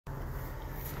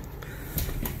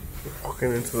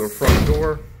Walking into the front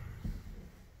door.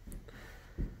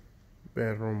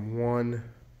 Bedroom 1.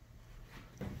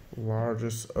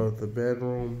 Largest of the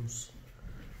bedrooms.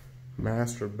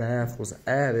 Master bath was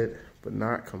added but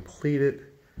not completed.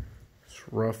 It's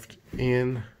roughed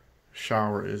in.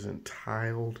 Shower isn't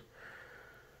tiled.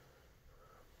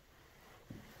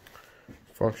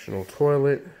 Functional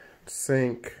toilet,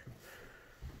 sink,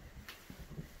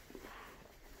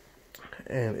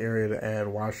 and area to add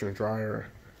washer and dryer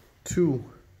to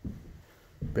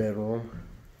bedroom.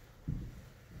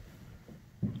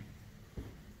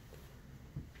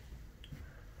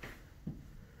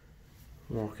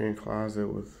 Walk-in closet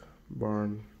with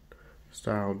barn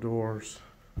style doors.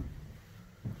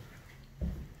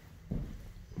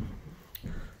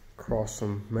 Across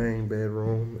from main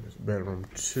bedroom is bedroom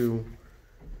 2.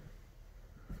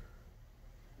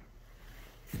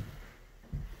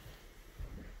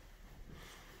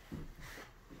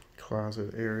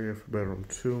 Closet area for bedroom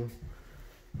 2.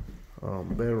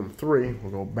 Bedroom 3,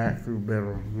 we'll go back through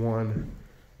bedroom 1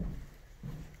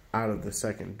 out of the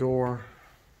second door.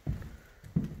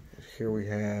 Here we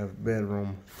have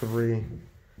bedroom 3.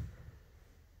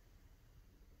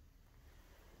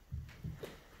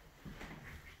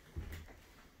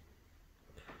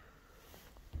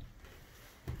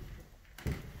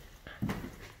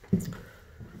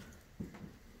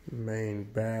 Main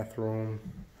bathroom.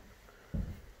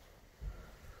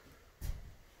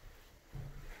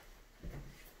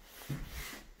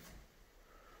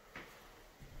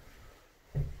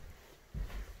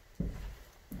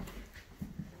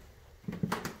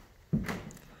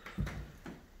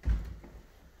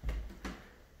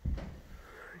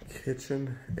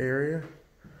 Kitchen area.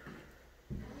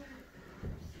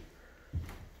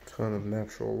 Ton of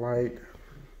natural light.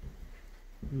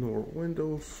 Newer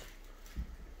windows.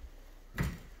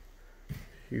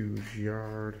 Huge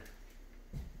yard.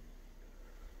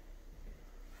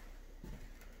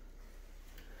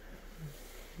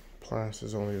 Appliance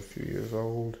is only a few years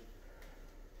old.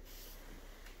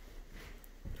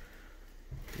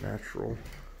 Natural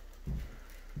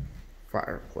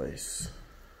fireplace.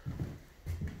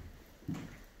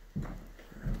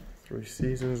 3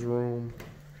 seasons room.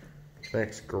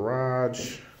 Next,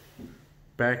 garage,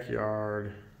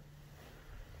 backyard,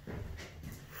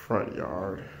 front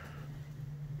yard,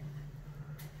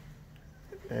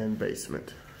 and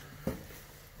basement.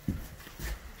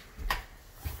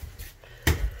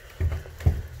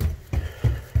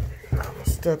 On the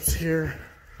steps here.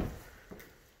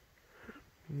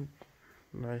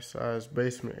 Nice sized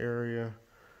basement area.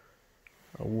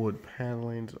 Wood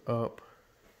paneling's up.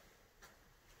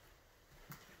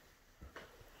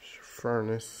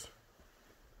 Furnace.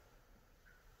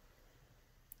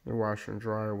 The washer and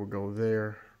dryer will go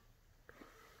there.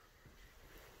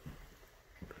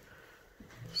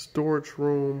 Storage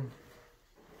room.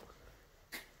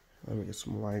 Let me get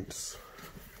some lights.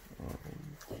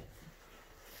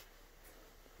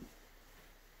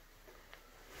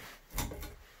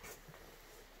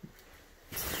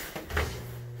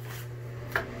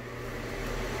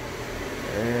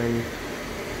 And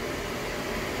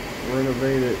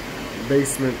renovated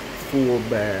basement full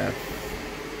bath.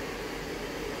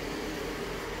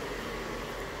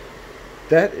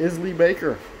 That is Lee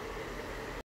Baker.